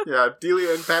this. Yeah,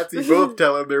 Delia and Patsy both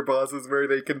telling their bosses where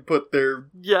they can put their...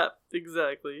 Yeah,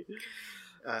 exactly.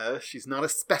 She's not a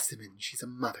specimen, she's a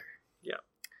mother. Yeah,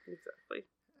 exactly.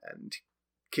 And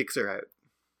kicks her out.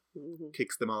 Mm-hmm.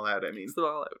 Kicks them all out, I mean. Kicks them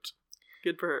all out.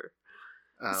 Good for her.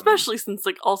 Especially since,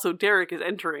 like, also Derek is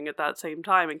entering at that same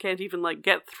time and can't even, like,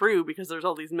 get through because there's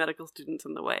all these medical students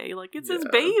in the way. Like, it's his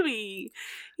baby.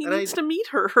 He needs to meet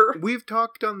her. We've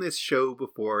talked on this show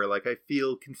before, like, I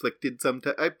feel conflicted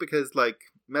sometimes because, like,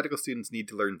 medical students need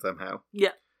to learn somehow.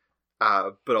 Yeah.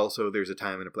 But also there's a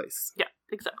time and a place. Yeah,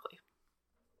 exactly.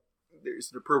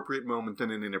 There's an appropriate moment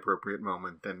and an inappropriate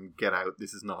moment, and get out,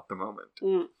 this is not the moment.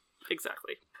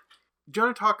 Exactly. Do you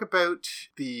want to talk about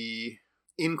the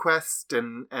inquest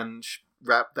and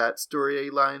wrap that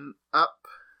storyline up?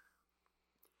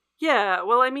 Yeah,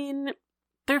 well, I mean,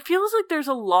 there feels like there's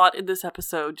a lot in this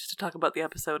episode, just to talk about the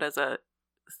episode as a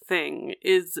thing,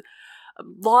 is a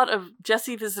lot of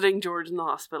Jessie visiting George in the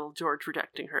hospital, George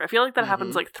rejecting her. I feel like that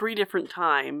happens like 3 different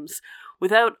times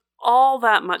without all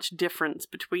that much difference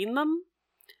between them.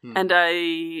 And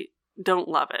I don't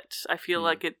love it. I feel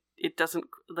like it doesn't,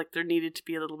 like, there needed to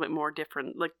be a little bit more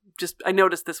different. Like, just, I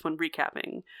noticed this when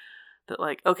recapping that,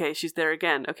 like, okay, she's there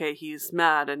again. Okay, he's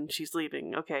mad and she's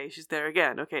leaving. Okay, she's there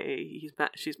again. Okay, he's mad.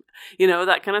 She's, you know,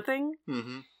 that kind of thing.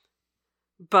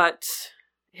 But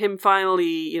him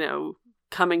finally,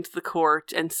 coming to the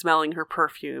court and smelling her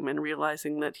perfume and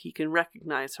realizing that he can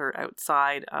recognize her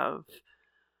outside of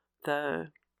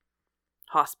the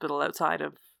hospital, outside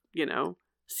of,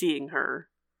 seeing her.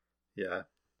 Yeah.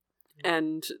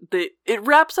 And it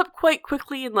wraps up quite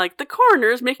quickly in, like, the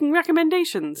coroner's making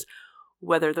recommendations.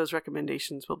 Whether those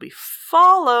recommendations will be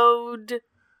followed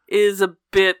is a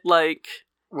bit like,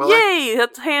 yay,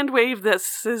 that's hand wave,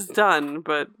 this is done,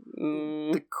 but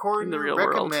the coroner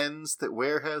recommends that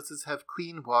warehouses have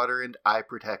clean water and eye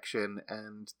protection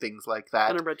and things like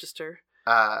that. And a register.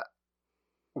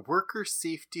 Worker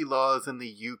safety laws in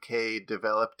the UK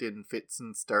developed in fits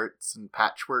and starts and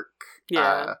patchwork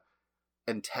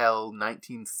until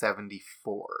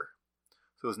 1974.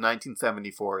 So it was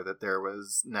 1974 that there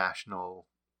was national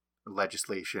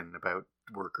legislation about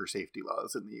worker safety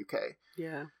laws in the UK.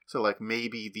 Yeah. So, like,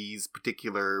 maybe these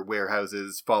particular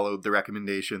warehouses followed the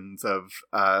recommendations of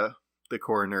the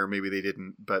coroner. Maybe they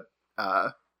didn't, but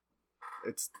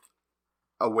it's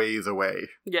a ways away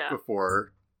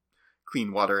before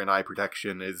clean water and eye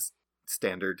protection is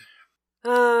standard.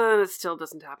 It still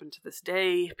doesn't happen to this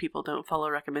day. People don't follow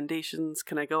recommendations.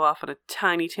 Can I go off on a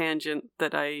tiny tangent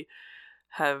that I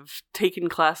have taken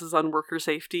classes on worker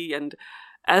safety, and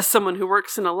as someone who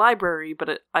works in a library,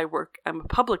 but I'm a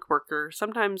public worker,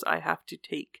 sometimes I have to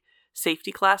take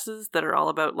safety classes that are all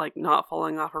about, like, not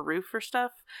falling off a roof or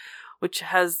stuff, which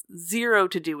has zero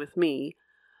to do with me,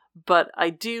 but I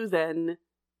do then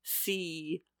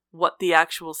see what the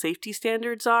actual safety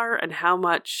standards are and how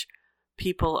much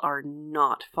people are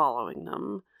not following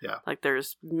them. Yeah. Like,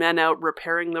 there's men out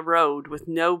repairing the road with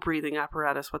no breathing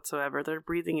apparatus whatsoever. They're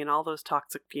breathing in all those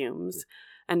toxic fumes,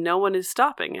 and no one is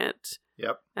stopping it.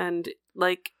 Yep. And,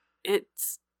 like,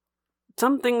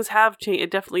 some things have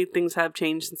changed. Definitely things have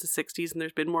changed since the 60s, and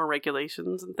there's been more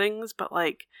regulations and things, but,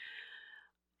 like,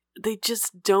 they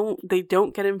just don't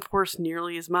get enforced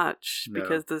nearly as much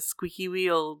because the squeaky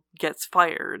wheel gets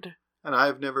fired. And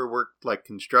I've never worked, like,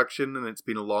 construction, and it's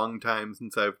been a long time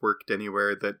since I've worked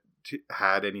anywhere that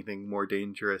had anything more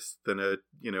dangerous than a,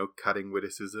 cutting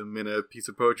witticism in a piece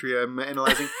of poetry I'm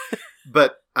analyzing.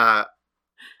 But I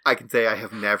can say I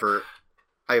have never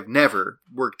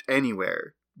worked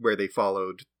anywhere where they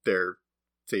followed their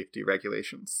safety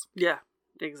regulations. Yeah,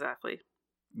 exactly.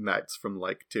 And that's from,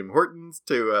 like, Tim Hortons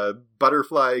to a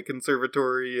butterfly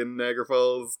conservatory in Niagara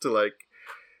Falls to, like,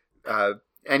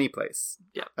 any place.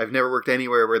 Yeah. I've never worked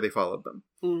anywhere where they followed them.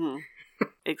 Mm-hmm.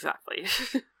 Exactly.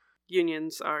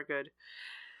 Unions are good.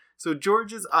 So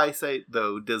George's eyesight,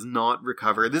 though, does not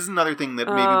recover. This is another thing that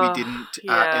maybe we didn't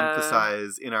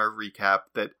emphasize in our recap,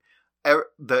 that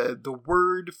the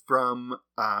word from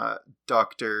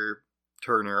Dr.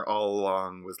 Turner all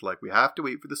along was like, we have to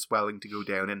wait for the swelling to go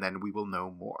down and then we will know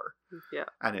more. Yeah.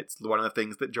 And it's one of the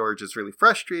things that George is really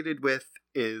frustrated with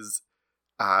is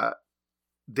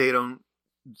they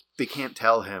can't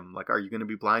tell him, like, are you going to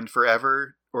be blind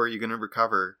forever or are you going to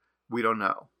recover? We don't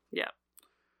know. Yeah.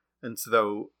 And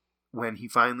so when he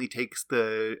finally takes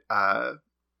the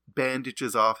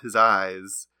bandages off his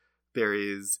eyes, there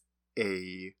is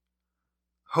a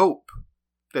hope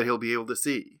that he'll be able to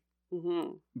see.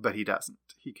 Mm-hmm. But he doesn't.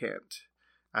 He can't.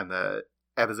 And the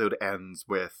episode ends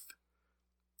with,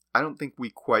 I don't think we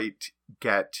quite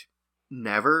get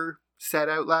never said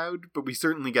out loud, but we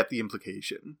certainly get the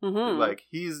implication. Mm-hmm. Like,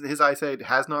 his eyesight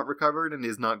has not recovered and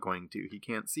is not going to. He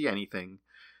can't see anything.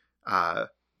 The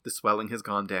swelling has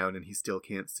gone down and he still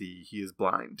can't see. He is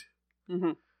blind.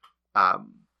 Mm-hmm.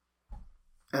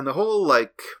 And the whole,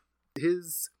 like,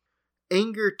 his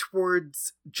anger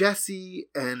towards Jessie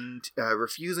and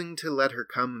refusing to let her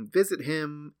come visit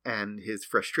him, and his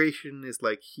frustration is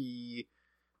like he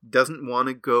doesn't want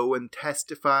to go and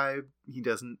testify. He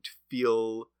doesn't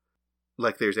feel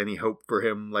like there's any hope for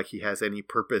him, like he has any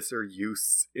purpose or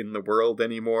use in the world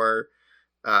anymore.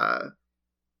 And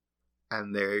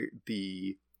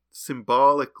the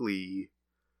symbolically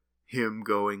him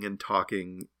going and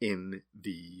talking in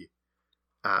the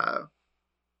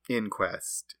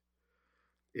inquest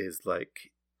is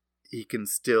like he can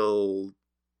still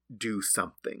do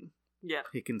something. Yeah.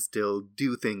 He can still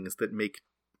do things that make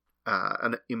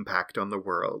an impact on the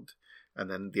world. And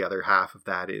then the other half of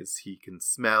that is he can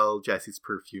smell Jesse's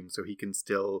perfume, so he can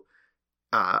still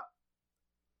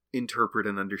interpret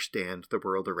and understand the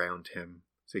world around him.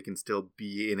 So he can still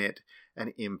be in it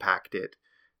and impact it.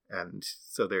 And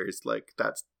so there's like,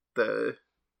 that's the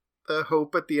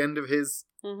hope at the end of his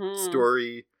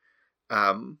story,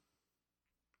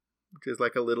 which is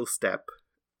like a little step.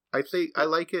 I think I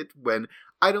like it when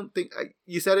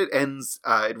you said it ends,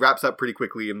 it wraps up pretty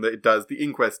quickly, and it does, the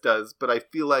inquest does, but I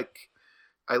feel like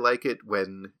I like it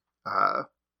when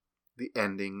the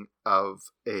ending of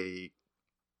a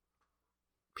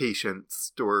patient's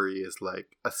story is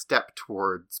like a step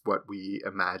towards what we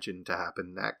imagine to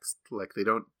happen next. Like, they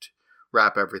don't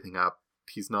wrap everything up.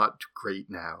 He's not great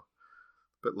now,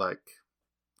 but like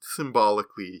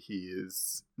symbolically he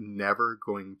is never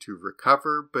going to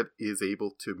recover, but is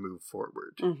able to move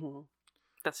forward.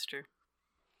 That's true.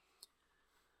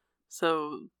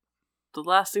 So the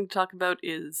last thing to talk about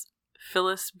is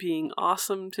Phyllis being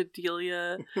awesome to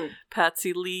Delia.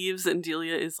 Patsy leaves and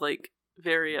Delia is like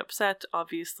very upset,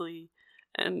 obviously,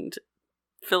 and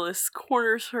Phyllis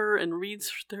corners her and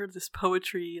reads her this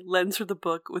poetry, lends her the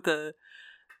book with a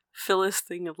Phyllis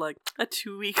thing of like a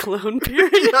 2-week loan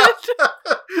period.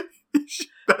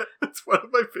 That's one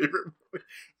of my favorite moments.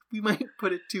 We might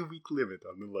put a 2-week limit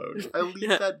on the loan. I'll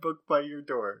leave that book by your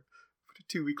door. Put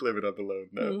a 2-week limit on the loan.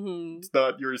 No, it's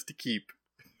not yours to keep.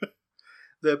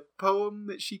 The poem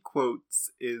that she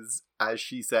quotes is, as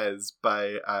she says,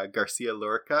 by Garcia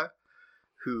Lorca,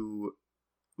 who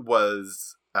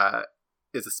was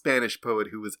is a Spanish poet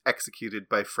who was executed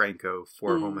by Franco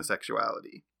for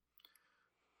homosexuality.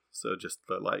 So just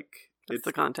it's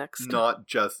the context. Not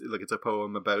just like it's a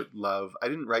poem about love. I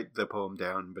didn't write the poem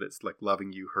down, but it's like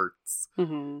loving you hurts.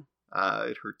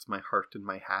 It hurts my heart and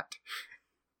my hat.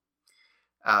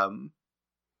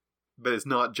 But it's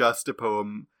not just a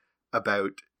poem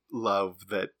about love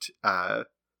that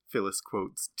Phyllis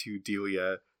quotes to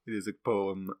Delia. It is a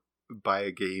poem by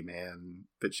a gay man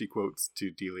that she quotes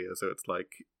to Delia. So it's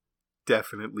like,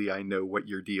 definitely I know what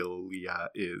your deal, Leah,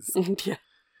 is. Yeah.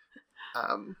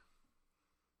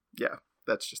 Yeah,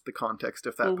 that's just the context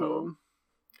of that poem.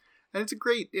 And it's a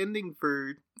great ending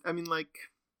for,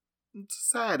 it's a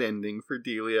sad ending for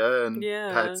Delia and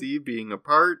Patsy being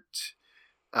apart.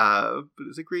 But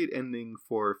it's a great ending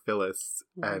for Phyllis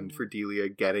and for Delia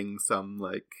getting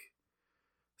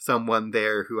someone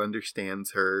there who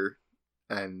understands her.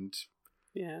 And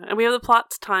and we have the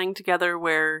plots tying together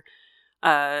where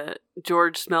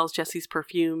George smells Jesse's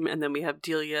perfume, and then we have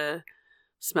Delia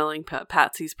smelling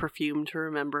Patsy's perfume to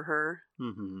remember her.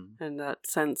 And that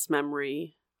sense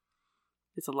memory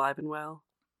is alive and well.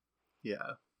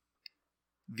 Yeah.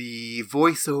 The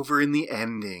voiceover in the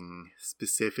ending,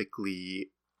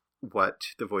 specifically what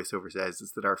the voiceover says,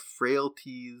 is that our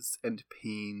frailties and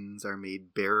pains are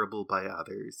made bearable by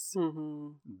others.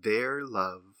 Their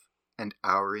love and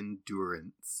our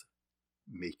endurance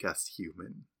make us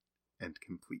human and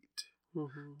complete.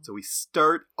 So we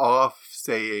start off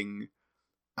saying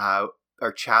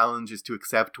our challenge is to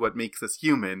accept what makes us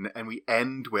human, and we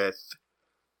end with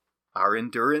our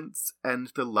endurance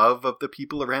and the love of the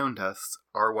people around us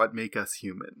are what make us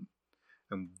human.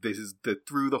 And this is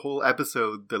through the whole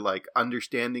episode, the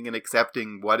understanding and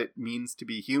accepting what it means to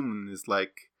be human is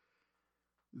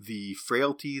the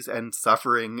frailties and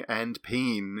suffering and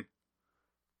pain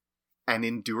and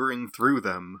enduring through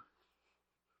them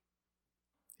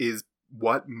is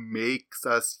what makes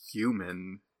us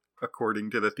human, according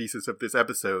to the thesis of this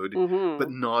episode, but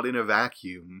not in a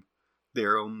vacuum.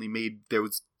 They're only made,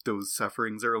 those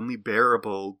sufferings are only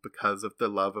bearable because of the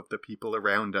love of the people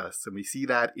around us. And we see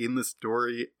that in the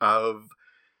story of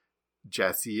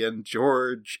Jesse and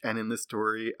George, and in the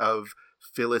story of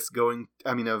Phyllis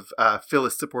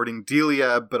Phyllis supporting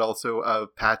Delia, but also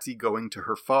of Patsy going to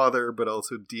her father, but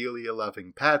also Delia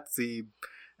loving Patsy.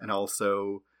 And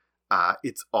also,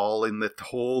 it's all in the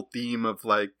whole theme of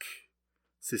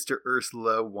Sister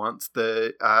Ursula wants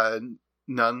the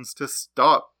nuns to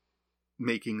stop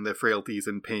making the frailties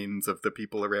and pains of the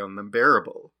people around them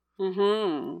bearable.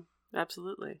 Mm-hmm.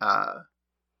 Absolutely. And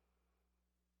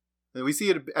we see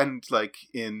it, and like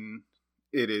in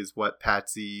It Is What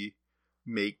Patsy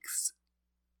makes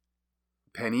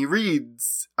Penny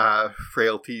Reed's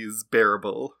frailties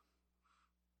bearable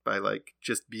by like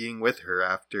just being with her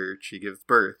after she gives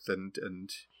birth, and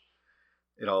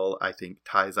it all, I think,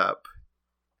 ties up.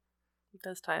 It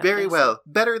does tie up very nicely. well.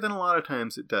 Better than a lot of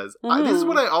times it does. Mm-hmm. This is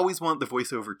what I always want the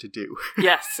voiceover to do.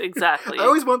 Yes, exactly. I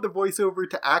always want the voiceover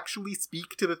to actually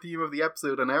speak to the theme of the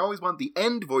episode, and I always want the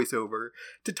end voiceover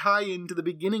to tie into the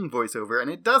beginning voiceover,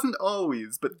 and it doesn't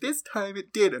always, but this time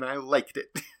it did, and I liked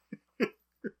it.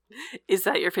 Is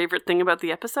that your favorite thing about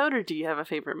the episode, or do you have a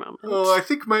favorite moment? Oh, I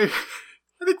think my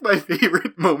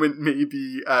favorite moment may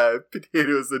be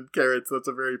potatoes and carrots. That's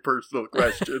a very personal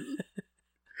question.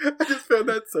 I just found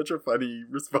that such a funny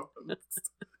response.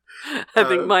 I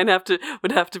think mine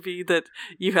would have to be that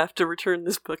you have to return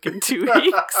this book in 2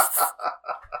 weeks.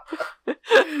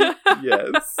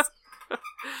 Yes.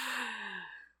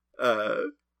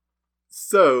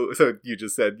 So you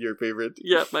just said your favorite.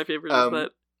 Yeah, my favorite is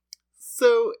that.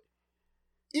 So,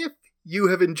 if you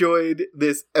have enjoyed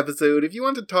this episode, if you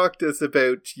want to talk to us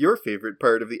about your favorite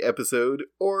part of the episode,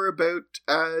 or about,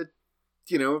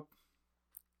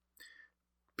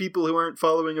 people who aren't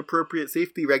following appropriate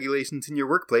safety regulations in your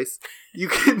workplace, you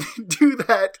can do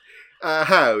that.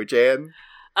 How, Jan?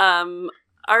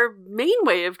 Our main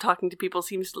way of talking to people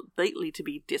seems lately to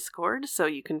be Discord, so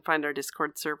you can find our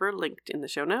Discord server linked in the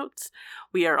show notes.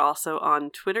 We are also on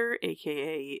Twitter,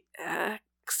 aka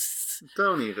X.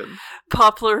 Don't even.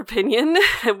 Poplar Opinion.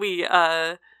 We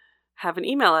have an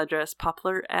email address,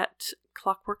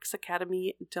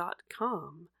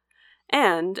 poplar@clockworksacademy.com.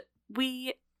 And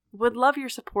we would love your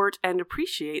support and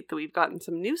appreciate that we've gotten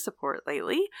some new support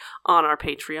lately on our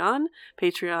Patreon,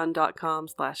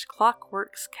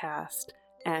 patreon.com/clockworkscast.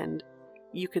 And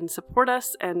you can support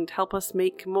us and help us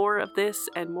make more of this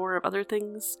and more of other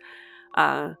things.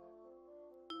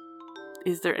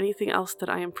 Is there anything else that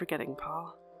I am forgetting,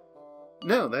 Paul?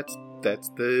 No, that's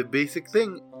the basic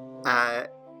thing.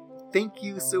 Thank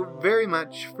you so very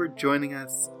much for joining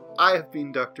us. I have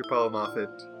been Dr. Paul Moffat.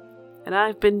 And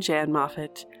I've been Jan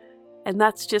Moffat. And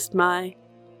that's just my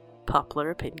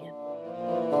Poplar opinion.